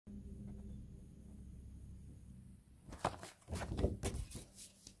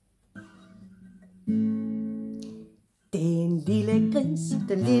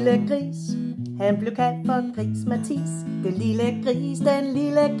den lille gris, han blev kaldt for Gris Mathis. Den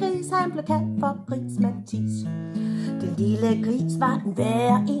lille gris, han blev kaldt for Gris Mathis. Den lille gris var en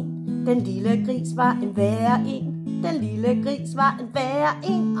værre en, den lille gris var en værre en. Den lille gris var en værre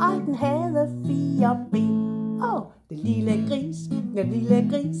en, og den havde 4 ben. Den lille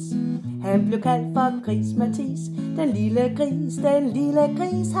gris, han blev kaldt for Gris Mathis. Den lille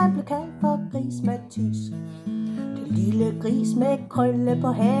gris, han blev kaldt for Gris Mathis. Den lille gris med krølle på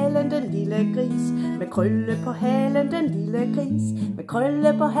halen, den lille gris med krølle på halen, den lille gris med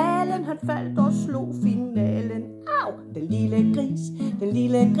krølle på halen, han faldt og slog finalen. Den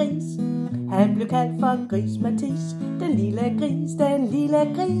lille gris, han blev kaldt for Gris Mathis. Den lille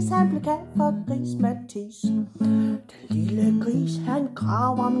gris, han blev kaldt for Gris Mathis. Den lille gris, han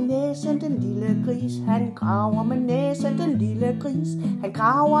graver med næsen, den lille gris, han graver med næsen, den lille gris, han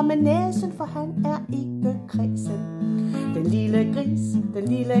graver med næsen, for han er ikke kredsen. Den lille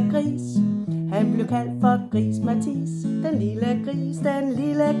gris, han blev kaldt for Gris Mathis. Den lille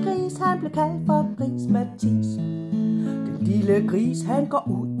gris, han blev kaldt for Gris Mathis. Den lille gris, han går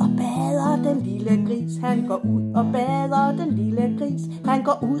ud og bader, den lille gris, han går ud og bader, den lille gris, han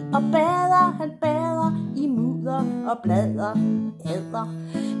går ud og bader, han bader i mudder og blader, æder.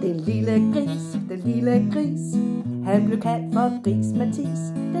 Den lille gris, han blev kaldt for Gris Mathis.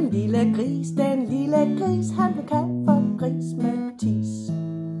 Den lille gris, han blev kaldt for Gris Mathis.